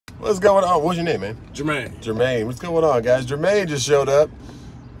What's going on? What's your name, man? Jermaine. Jermaine. What's going on, guys? Jermaine just showed up.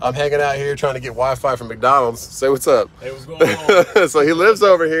 I'm hanging out here trying to get Wi-Fi from McDonald's. Say what's up. Hey, what's going on? So he lives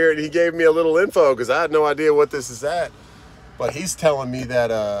over here, and he gave me a little info because I had no idea what this is at. But he's telling me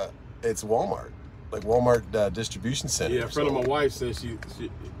that it's Walmart, like Walmart distribution center. Yeah, a friend of my wife said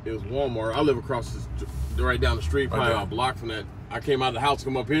it was Walmart. I live across right down the street, probably a block from that. I came out of the house,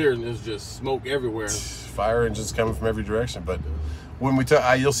 come up here, and there's just smoke everywhere. Fire engines coming from every direction. But when we took,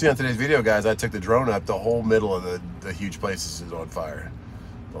 you'll see on today's video, guys, I took the drone up. The whole middle of the huge places is on fire.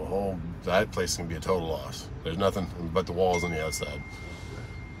 That place is gonna be a total loss. There's nothing but the walls on the outside.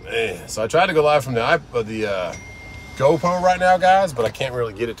 Man, so I tried to go live from the GoPro right now, guys, but I can't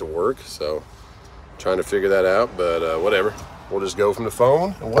really get it to work. So I'm trying to figure that out, but whatever. We'll just go from the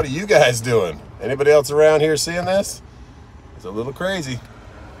phone. And what are you guys doing? Anybody else around here seeing this? It's a little crazy.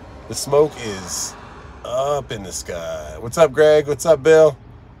 The smoke is up in the sky. What's up, Greg? What's up, Bill?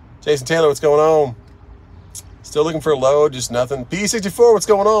 Jason Taylor, what's going on? Still looking for a load, just nothing. P64, what's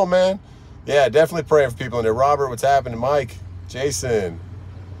going on, man? Yeah, definitely praying for people in there. Robert, what's happening? Mike, Jason,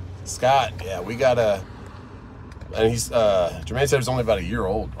 Scott. Yeah, we got a, and he's, Jermaine said it's only about a year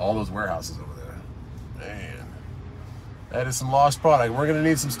old, all those warehouses over there. Man, that is some lost product. We're going to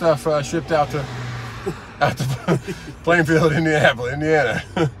need some stuff shipped out to Plainfield,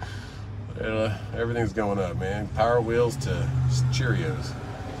 Indiana. Everything's going up, man. Power Wheels to Cheerios.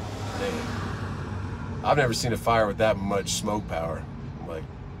 Damn. I've never seen a fire with that much smoke power. Like,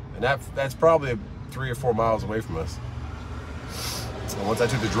 and that's probably 3 or 4 miles away from us. And once I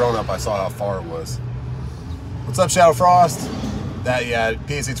took the drone up, I saw how far it was. What's up, Shadow Frost? Yeah,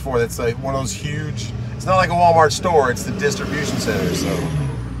 PS64, that's like one of those huge, it's not like a Walmart store, it's the distribution center, so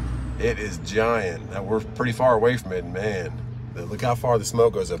it is giant. Now, we're pretty far away from it, and man, look how far the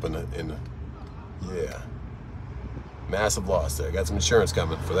smoke goes up in the yeah. Massive loss there. Got some insurance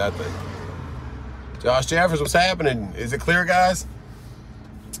coming for that thing. Josh Jeffers, what's happening? Is it clear, guys?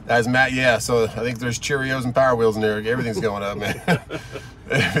 That's Matt. Yeah, so I think there's Cheerios and Power Wheels in there. Everything's going up, man.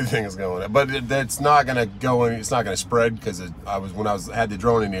 Everything is going up. But it's not gonna go. It's not gonna spread because when I had the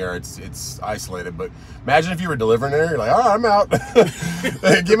drone in the air, it's isolated. But imagine if you were delivering there. You're like, all right, I'm out.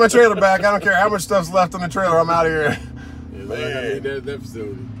 Hey, get my trailer back. I don't care how much stuff's left on the trailer. I'm out of here. Yeah, man. That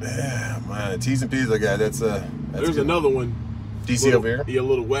facility. Yeah, man. T's and P's, like that. That's there's good. Another one. DC over here? Yeah, a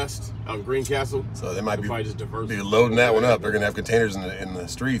little west out in Greencastle. So they might be just loading that one up. They're going to have containers in the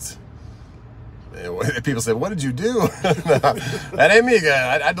streets. And people say, what did you do? That ain't me,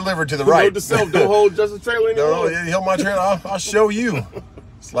 guy. I delivered to the right. Note to self, don't hold just a trailer anymore. Don't hold my trailer. I'll show you.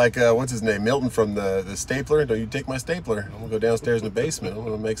 It's like, what's his name? Milton from the stapler. Don't you take my stapler. I'm going to go downstairs in the basement. I'm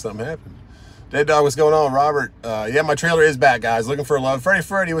going to make something happen. Dead Dog, what's going on? Robert, yeah, my trailer is back, guys. Looking for a load.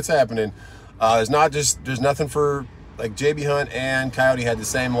 Freddy, what's happening? There's nothing for, like, JB Hunt and Coyote had the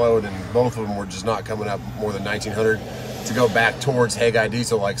same load, and both of them were just not coming up more than 1,900 to go back towards Haggai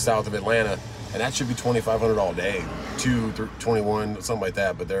Diesel, like south of Atlanta, and that should be 2,500 all day, 21, something like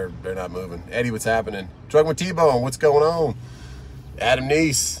that. But they're not moving. Eddie, what's happening? Drug with T-Bone, what's going on? Adam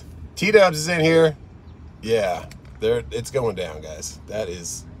Neese, T-Dubs is in here. Yeah, it's going down, guys. That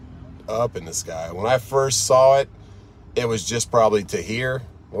is up in the sky. When I first saw it, it was just probably to here.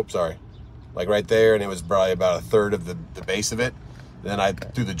 Oops, sorry. Like right there, and it was probably about a third of the base of it. Then I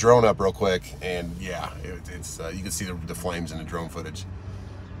threw the drone up real quick, and yeah, it's you can see the flames in the drone footage.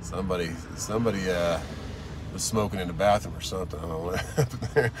 Somebody was smoking in the bathroom or something. I don't know what happened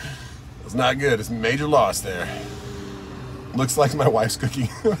there. It's not good. It's a major loss there. Looks like my wife's cooking.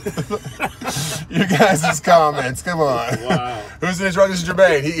 You guys' comments, come on. Wow. Who's in this truck? This is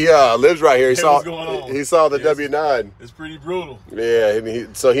Jermaine. He lives right here. He saw the W9. It's pretty brutal. Yeah,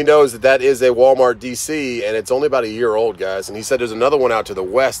 so he knows that is a Walmart DC, and it's only about a year old, guys. And he said there's another one out to the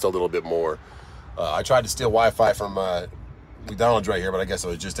west a little bit more. I tried to steal Wi-Fi from McDonald's right here, but I guess it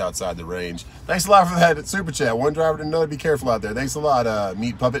was just outside the range. Thanks a lot for that super chat. One driver didn't know to be careful out there. Thanks a lot,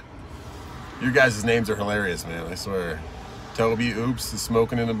 Meat Puppet. Your guys' names are hilarious, man. I swear. Toby, oops, is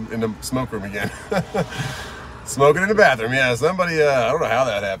smoking in the smoke room again. Smoking in the bathroom, yeah. Somebody, I don't know how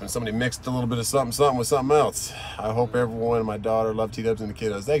that happened. Somebody mixed a little bit of something with something else. I hope everyone and my daughter love T-Dubs and the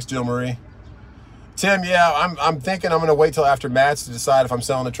kiddos. Thanks, Jill Marie. Tim, yeah, I'm thinking I'm going to wait till after Matt's to decide if I'm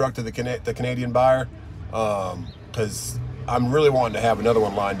selling the truck to the Canadian buyer, because I'm really wanting to have another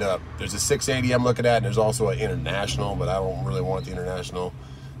one lined up. There's a 680 I'm looking at, and there's also an international, but I don't really want the international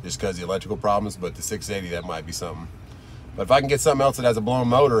just because of the electrical problems, but the 680, that might be something. But if I can get something else that has a blown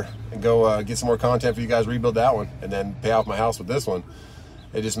motor and go get some more content for you guys, rebuild that one, and then pay off my house with this one,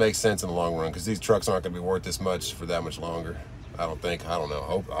 it just makes sense in the long run, because these trucks aren't going to be worth this much for that much longer. I don't think. I don't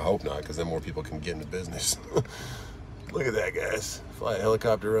know. I hope not, because then more people can get into business. Look at that, guys. Fly a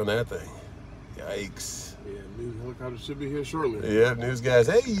helicopter around that thing. Yikes. Yeah, news helicopter should be here shortly. Yeah, news guys.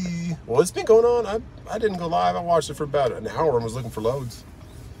 Hey, well, it's been going on. I didn't go live. I watched it for about an hour and was looking for loads.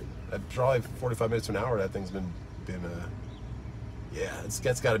 At probably 45 minutes to an hour, that thing's been yeah, that's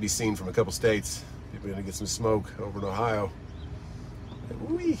got to be seen from a couple states. People are gonna get some smoke over in Ohio.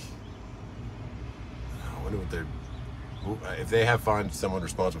 Whee. I wonder what they're. If they have found someone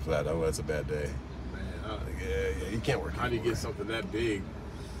responsible for that, oh, that's a bad day. Man, yeah, you can't work. How do you get something that big?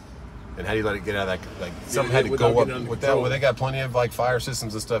 And how do you let it get out of that? Like something had to go up with that. Well, they got plenty of like fire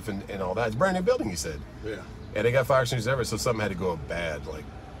systems and stuff and all that. It's a brand new building, you said. Yeah. And they got fire extinguishers everywhere, so something had to go up bad. Like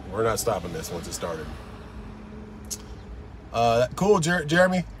we're not stopping this once it started. Cool,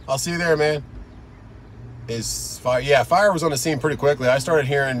 Jeremy. I'll see you there, man. Is fire? Yeah, fire was on the scene pretty quickly. I started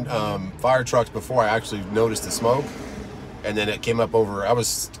hearing fire trucks before I actually noticed the smoke, and then it came up over. I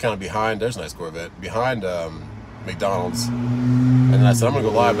was kind of behind. There's a nice Corvette behind McDonald's, and then I said I'm gonna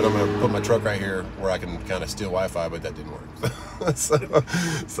go live, but I'm gonna put my truck right here where I can kind of steal Wi-Fi, but that didn't work.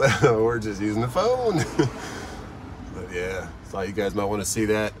 so we're just using the phone. But yeah, thought you guys might want to see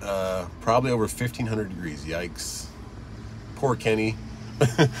that. Probably over 1,500 degrees. Yikes. Poor Kenny.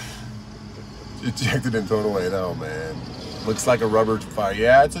 Ejected and thrown away. Oh man, looks like a rubber fire.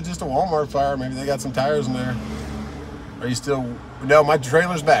 Yeah, it's just a Walmart fire. Maybe they got some tires in there. Are you still? No, my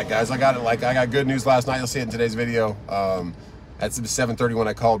trailer's back, guys. I got it. Like I got good news last night. You'll see it in today's video. At 7:30 when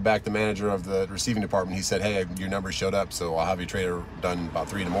I called back the manager of the receiving department, he said, "Hey, your number showed up, so I'll have your trailer done about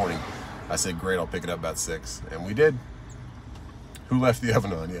 3 in the morning." I said, "Great, I'll pick it up about 6," and we did. Who left the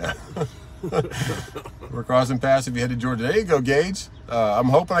oven on? Yeah. We're crossing paths if you head to Georgia. There you go, Gage. I'm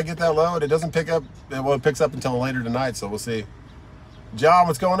hoping I get that load. It doesn't pick up. Well, it picks up until later tonight, so we'll see. John,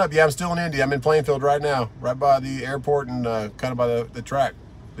 what's going up? Yeah, I'm still in Indy. I'm in Plainfield right now, right by the airport and kind of by the track,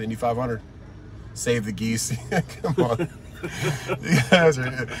 the Indy 500. Save the geese. Come on. You guys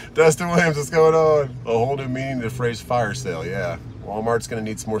are, Dustin Williams, what's going on? A whole new meaning to the phrase fire sale. Yeah, Walmart's going to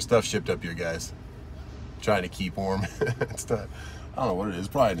need some more stuff shipped up here, guys. Trying to keep warm. It's not. I don't know what it is. It's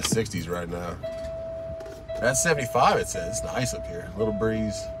probably in the 60s right now. That's 75, it says. It's nice up here. A little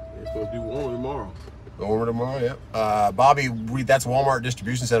breeze. It's supposed to be warmer tomorrow. Warmer tomorrow, yep. Bobby, that's Walmart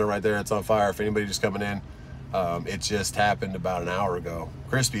distribution center right there. It's on fire. If anybody just coming in, it just happened about an hour ago.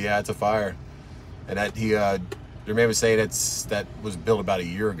 Crispy, yeah, it's a fire. And that they may be saying that was built about a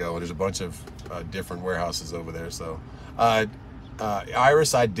year ago, and there's a bunch of different warehouses over there. So,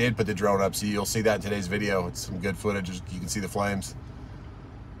 Iris, I did put the drone up, so you'll see that in today's video. It's some good footage. You can see the flames.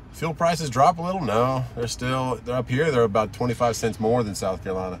 Fuel prices drop a little? No, they're up here. They're about 25 cents more than South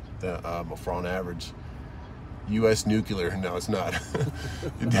Carolina for on average. U.S. nuclear? No, it's not.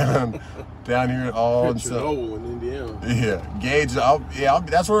 down here all in Chernobyl in Indiana. Yeah, Gage.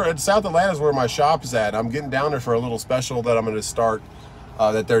 That's where South Atlanta is where my shop is at. I'm getting down there for a little special that I'm going to start.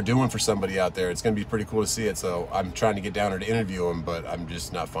 That they're doing for somebody out there. It's going to be pretty cool to see it. So I'm trying to get down there to interview them, but I'm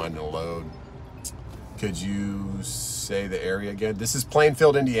just not finding a load. Could you say the area again? This is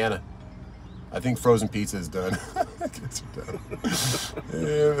Plainfield, Indiana. I think frozen pizza is done.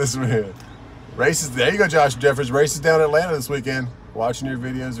 Yeah, this man. Races. There you go, Josh Jeffers. Races down in Atlanta this weekend. Watching your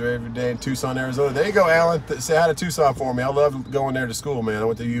videos every day in Tucson, Arizona. There you go, Alan. Say hi to Tucson for me. I love going there to school, man. I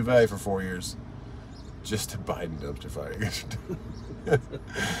went to U of A for 4 years. Just a Biden dumpster fire.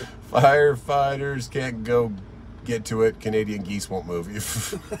 Firefighters can't go get to it. Canadian geese won't move you.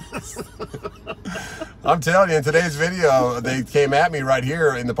 I'm telling you, in today's video, they came at me right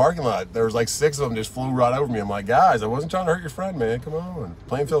here in the parking lot. There was like 6 of them just flew right over me. I'm like, guys, I wasn't trying to hurt your friend, man. Come on.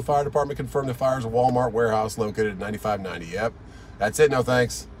 Plainfield Fire Department confirmed the fire is a Walmart warehouse located at 9590. Yep. That's it. No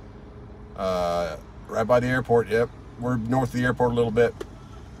thanks. Right by the airport. Yep. We're north of the airport a little bit.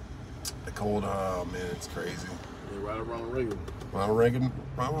 The cold. Oh, man, it's crazy. Yeah, right around Reagan.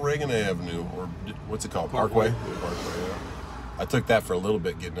 Ronald Reagan Avenue, or what's it called? Parkway. Yeah. I took that for a little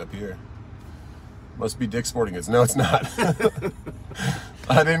bit getting up here. Must be Dick's Sporting Goods. No, it's not.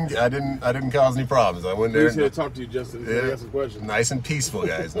 I didn't cause any problems. I went there. He's here to talk to you, Justin. Yeah, ask some questions. Nice and peaceful,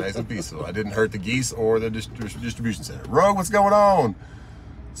 guys. Nice and peaceful. I didn't hurt the geese or the distribution center. Rogue, what's going on?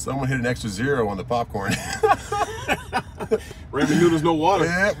 Someone hit an extra 0 on the popcorn. Ramen noodles, no water.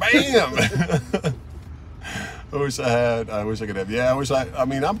 Yeah, bam. I wish I could have. Yeah, I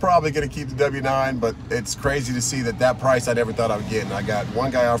mean, I'm probably going to keep the W9, but it's crazy to see that price I never thought I would get. And I got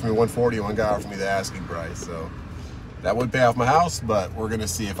one guy offered me 140, one guy offered me the asking price. So that would pay off my house, but we're going to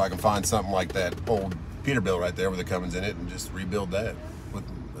see if I can find something like that old Peterbilt right there with the Cummins in it and just rebuild that. With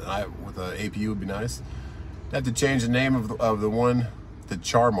an APU would be nice. I have to change the name of the one to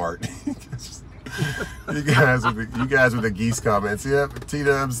Charmart. you guys with the geese comments. Yep,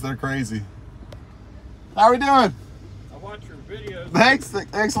 T-dubs, they're crazy. How are we doing? watch your videos.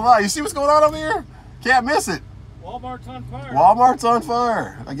 Thanks a lot. You see what's going on over here? Can't miss it. Walmart's on fire. Walmart's on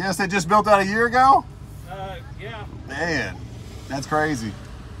fire. I guess they just built that a year ago? Yeah. Man, that's crazy.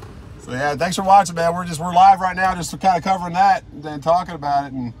 So yeah, thanks for watching, man. We're live right now, just kind of covering that and talking about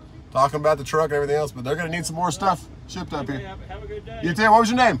it and talking about the truck and everything else. But they're gonna need some more stuff shipped up here. Have a good day. You too. What was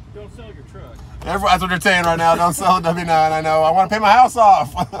your name? Don't sell your truck. That's what they're saying right now. Don't sell a W9. I know. I want to pay my house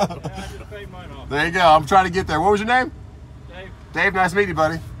off. Yeah, I just paid mine off. There you go. I'm trying to get there. What was your name? Dave. Dave, nice to meet you,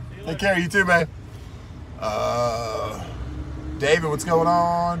 buddy. Take care. You too, man. David, what's going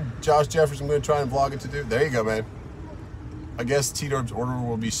on? Josh Jefferson, I'm going to try and vlog it to do. There you go, man. I guess T-Dub's order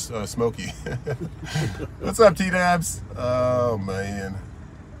will be smoky. What's up, T-Dubs? Oh, man.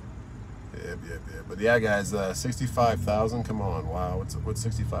 Yeah. But yeah, guys, 65,000. Come on. Wow. What's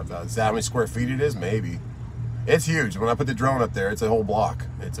 65,000? Is that how many square feet it is? Maybe. It's huge. When I put the drone up there, it's a whole block.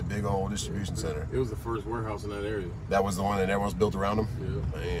 It's a big old distribution center. It was the first warehouse in that area. That was the one that everyone was built around them?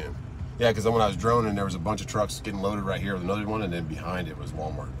 Yeah. Man. Yeah, because when I was droning, there was a bunch of trucks getting loaded right here with another one, and then behind it was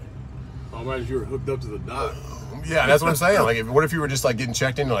Walmart. Oh, imagine you were hooked up to the dock. Yeah, that's what I'm saying. Like, what if you were just like getting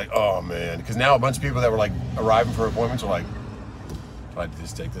checked in? You're like, oh man, because now a bunch of people that were like arriving for appointments are like, if I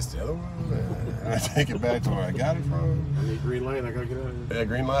just take this to the other one, and I take it back to where I got it from. I need green light. I gotta get out of here. Yeah,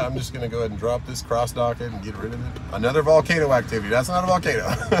 green light. I'm just gonna go ahead and drop this, cross dock it, and get rid of it. Another volcano activity. That's not a volcano.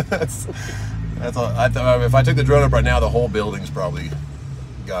 that's all. If I took the drone up right now, the whole building's probably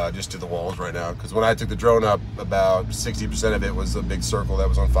just to the walls right now. Because when I took the drone up, about 60% of it was a big circle that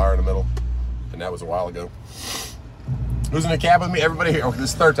was on fire in the middle, and that was a while ago. Who's in the cab with me? Everybody here. Oh,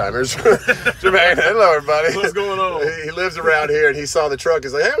 this is third timers. Jermaine, hello everybody. What's going on? He lives around here, and he saw the truck.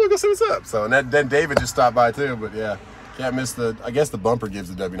 He's like, hey, we'll go see what's up. So, and then David just stopped by too. But yeah, can't miss I guess the bumper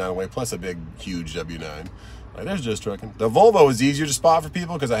gives the W9 away, plus a big, huge W9. Like, there's Just Trucking. The Volvo is easier to spot for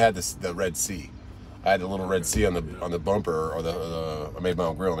people because I had the Red C. I had the little Red C on the bumper, or I made my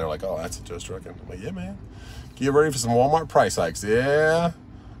own grill, and they're like, oh, that's a Just Trucking. I'm like, yeah, man. Get ready for some Walmart price hikes. Yeah.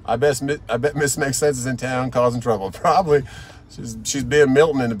 I bet Miss Makes Sense is in town causing trouble. Probably. She's being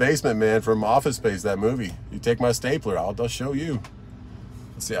Milton in the basement, man, from Office Space, that movie. You take my stapler, I'll show you.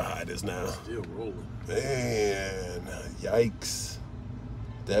 Let's see how high it is now. Still rolling. Man, yikes.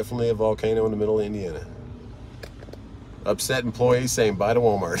 Definitely a volcano in the middle of Indiana. Upset employees saying bye to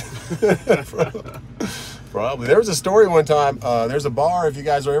Walmart. Probably. There was a story one time. There's a bar, if you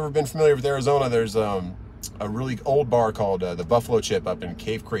guys have ever been familiar with Arizona, there's a really old bar called the Buffalo Chip up in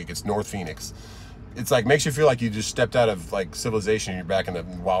Cave Creek. It's North Phoenix. It's like, makes you feel like you just stepped out of like civilization and you're back in the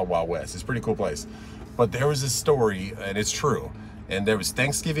wild West. It's a pretty cool place. But there was this story, and it's true, and there was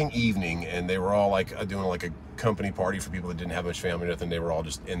Thanksgiving evening, and they were all like doing like a company party for people that didn't have much family or nothing. They were all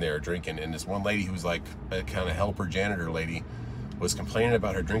just in there drinking, and this one lady who was like a kind of helper janitor lady was complaining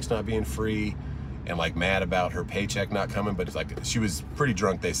about her drinks not being free and like mad about her paycheck not coming, but it's like she was pretty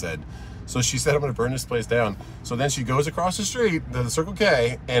drunk, they said. So she said, I'm going to burn this place down. So then she goes across the street to the Circle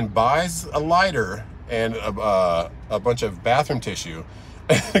K and buys a lighter and a bunch of bathroom tissue,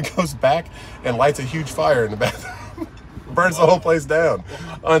 and goes back and lights a huge fire in the bathroom. Burns the whole place down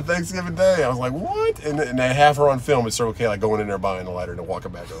on Thanksgiving Day. I was like, what? And they have her on film at Circle K, like going in there buying the lighter and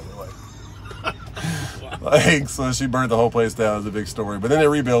walking back over. Like, so she burned the whole place down. It was a big story. But then they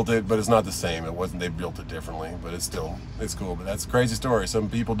rebuilt it, but it's not the same. It wasn't, they built it differently, but it's cool. But that's a crazy story. Some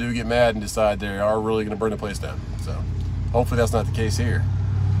people do get mad and decide they are really going to burn the place down. So hopefully that's not the case here.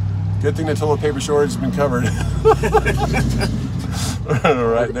 Good thing the toilet paper shortage has been covered.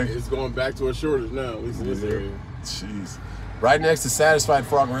 Right next. It's going back to a shortage now, at least in this area. Jeez. Right next to Satisfied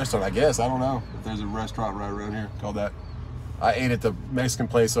Frog Restaurant, I guess. I don't know if there's a restaurant right around here called that. I ate at the Mexican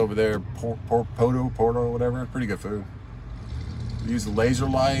place over there, Porto, whatever. Pretty good food. Use the laser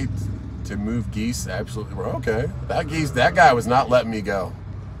light to move geese. Absolutely. Okay. That guy was not letting me go.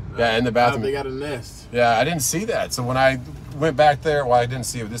 Yeah, in the bathroom. They got a nest. Yeah, I didn't see that. So when I went back there, well, I didn't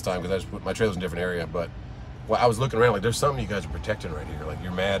see it this time because my trailer's in a different area, but I was looking around like, there's something you guys are protecting right here. Like,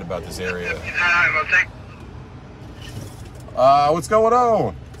 you're mad about this area. What's going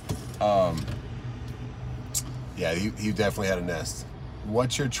on? Yeah, he definitely had a nest.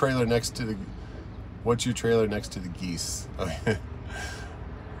 What's your trailer next to the geese?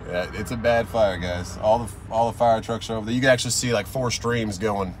 Yeah, it's a bad fire, guys. All the fire trucks are over there. You can actually see like 4 streams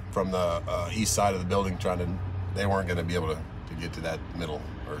going from the east side of the building they weren't going to be able to get to that middle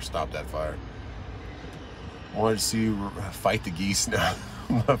or stop that fire. Wanted to see you fight the geese now.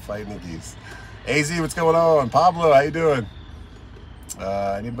 I'm not fighting the geese. AZ, what's going on? Pablo, how you doing?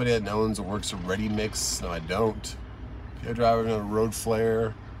 Anybody that owns or works a Ready Mix? No, I don't. Pickup driver in a road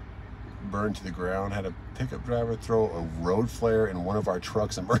flare, burned to the ground. Had a pickup driver throw a road flare in one of our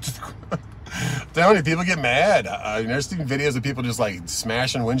trucks and burned to the ground. Telling you, people get mad. I mean, there's seen videos of people just like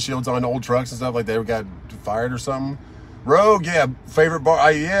smashing windshields on old trucks and stuff like they got fired or something. Rogue, yeah, favorite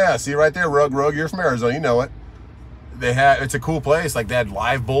bar. Yeah, see right there, Rogue, you're from Arizona, you know it. It's a cool place. Like they had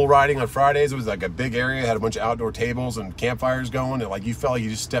live bull riding on Fridays. It was like a big area, had a bunch of outdoor tables and campfires going, and like you felt like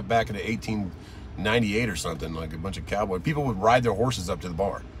you just stepped back into 1898 or something. Like a bunch of cowboy people would ride their horses up to the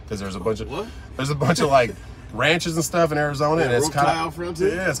bar because there's a bunch of like ranches and stuff in Arizona, and it's kind of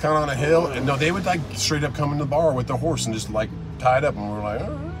it's kind of on a hill. And no, they would like straight up come into the bar with their horse and just like tie it up, and we're like,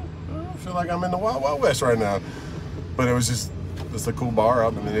 I feel like I'm in the Wild Wild West right now. But it was just a cool bar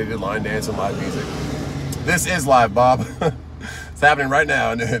up, and then they did line dancing, live music. This is live, Bob. It's happening right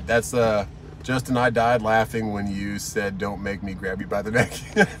now, and that's Justin. I died laughing when you said, "Don't make me grab you by the neck."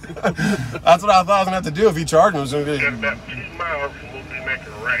 That's what I thought I was gonna have to do if he charged me. I was gonna Get about 2 miles, and we'll be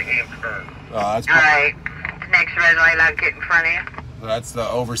making a right-hand turn. That's all right. Next red light, I'll get in front of you. That's the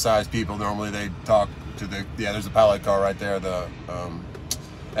oversized people. Normally they talk to the there's a pallet car right there, the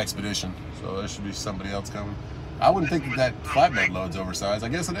Expedition. So there should be somebody else coming. I wouldn't think that flatbed load's oversized. I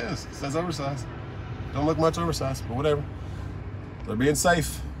guess it is. It says oversized. Don't look much oversized, but whatever. They're being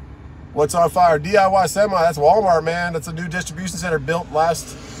safe. What's on fire? DIY Semi. That's Walmart, man. That's a new distribution center built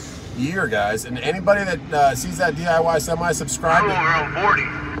last year, guys. And anybody that sees that DIY Semi, subscribe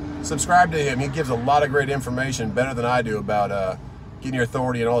to him. He gives a lot of great information, better than I do, about getting your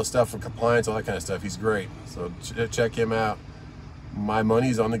authority and all the stuff for compliance, all that kind of stuff. He's great. So check him out. My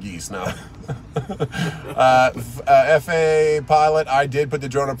money's on the geese now. FA pilot, I did put the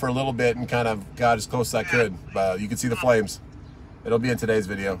drone up for a little bit and kind of got as close as I could. You can see the flames. It'll be in today's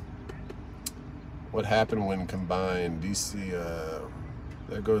video. What happened when combined? DC,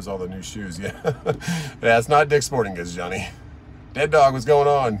 there goes all the new shoes. Yeah, yeah, it's not Dick's Sporting Goods, Johnny. Dead Dog, what's going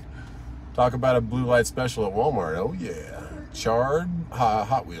on? Talk about a blue light special at Walmart. Oh yeah, charred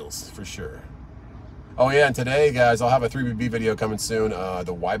Hot Wheels for sure. Oh yeah, and today, guys, I'll have a 3BB video coming soon.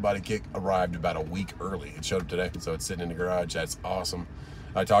 The wide body kit arrived about a week early. It showed up today, so it's sitting in the garage. That's awesome.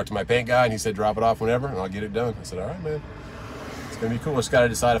 I talked to my paint guy, and he said drop it off whenever, and I'll get it done. I said, all right, man. It's gonna be cool. I just gotta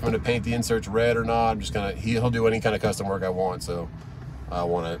decide if I'm gonna paint the inserts red or not. I'm just gonna, he'll do any kind of custom work I want, so I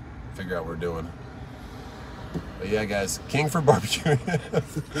want to figure out what we're doing. But yeah, guys, king for barbecue.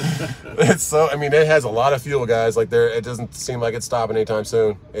 It's so, I mean, it has a lot of fuel, guys. Like it doesn't seem like it's stopping anytime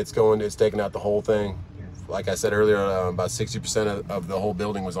soon. It's taking out the whole thing. Like I said earlier, about 60% of the whole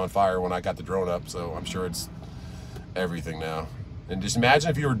building was on fire when I got the drone up. So I'm sure it's everything now. And just imagine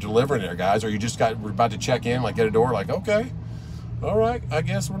if you were delivering there, guys, or you just were about to check in, like get a door, like, okay, all right, I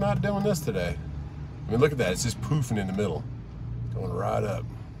guess we're not doing this today. I mean, look at that. It's just poofing in the middle, going right up.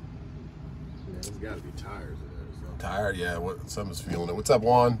 Yeah, there's got to be tires in there. So. Tired, yeah. Something's feeling it. What's up,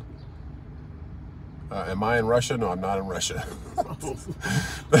 Juan? Am I in Russia? No, I'm not in Russia. Wow.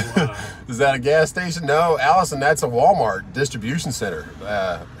 Is that a gas station? No, Allison, that's a Walmart distribution center.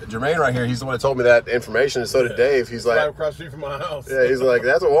 Jermaine right here, he's the one that told me that information, and so did Dave. He's like, right across the street from my house. Yeah, he's like,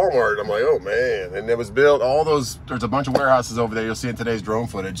 that's a Walmart. I'm like, oh man. And it was built, there's a bunch of warehouses over there. You'll see in today's drone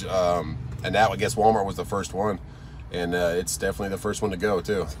footage. And now I guess Walmart was the first one. And it's definitely the first one to go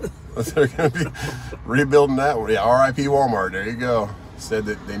too. They're gonna be rebuilding that one. Yeah, RIP Walmart, there you go. Said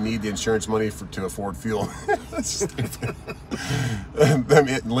that they need the insurance money to afford fuel. That's stupid. Them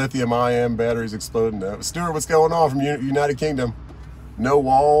lithium-ion batteries exploding. Stuart, what's going on from United Kingdom? No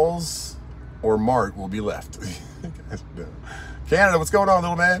walls or mart will be left. Canada, what's going on,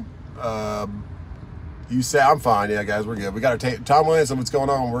 little man? You say I'm fine. Yeah, guys, we're good. We got our Tom Williams. What's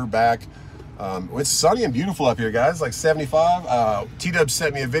going on? We're back. It's sunny and beautiful up here, guys. Like 75. T-Dub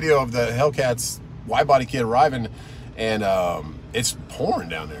sent me a video of the Hellcats wide body kit arriving, and it's pouring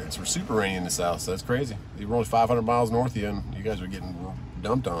down there. It's super rainy in the south, so that's crazy. We're only 500 miles north of you, and you guys are getting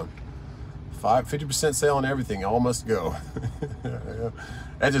dumped on. 50% sale on everything. All must go. Yeah.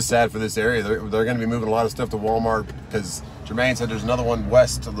 That's just sad for this area. They're going to be moving a lot of stuff to Walmart because Jermaine said there's another one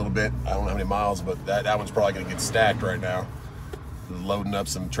west a little bit. I don't know how many miles, but that one's probably going to get stacked right now. Loading up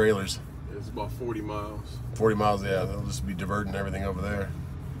some trailers. It's about 40 miles. 40 miles, yeah. They'll just be diverting everything over there.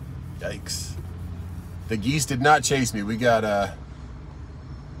 Yikes. The geese did not chase me. We got out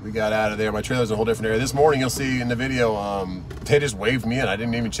of there. My trailer's in a whole different area. This morning, you'll see in the video, they just waved me in. I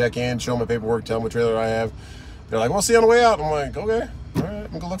didn't even check in, show them my paperwork, tell them what trailer I have. They're like, we'll see you on the way out. I'm like, okay, all right, I'm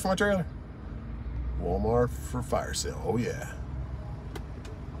gonna go look for my trailer. Walmart for fire sale. Oh yeah.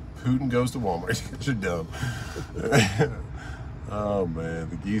 Putin goes to Walmart. You guys are dumb. Oh man,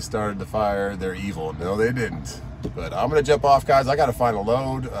 the geese started the fire. They're evil. No, they didn't. But I'm gonna jump off, guys. I gotta find a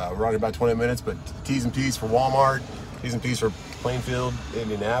load. We're running about 20 minutes, but T's and P's for Walmart, T's and P's for Plainfield,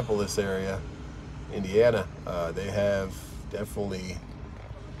 Indianapolis area, Indiana. They have definitely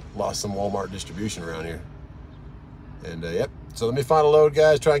lost some Walmart distribution around here. And yep, so let me find a load,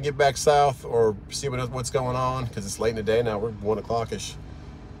 guys. Try and get back south or see what's going on, because it's late in the day now. We're 1 o'clock-ish,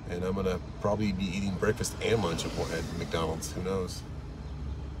 and I'm gonna probably be eating breakfast and lunch at McDonald's. Who knows?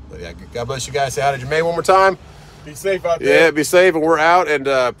 But yeah, God bless you guys. Say hi to Jermaine one more time. Be safe out there. Yeah, be safe, and we're out. And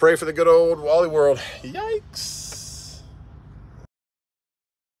pray for the good old Wally world. Yikes.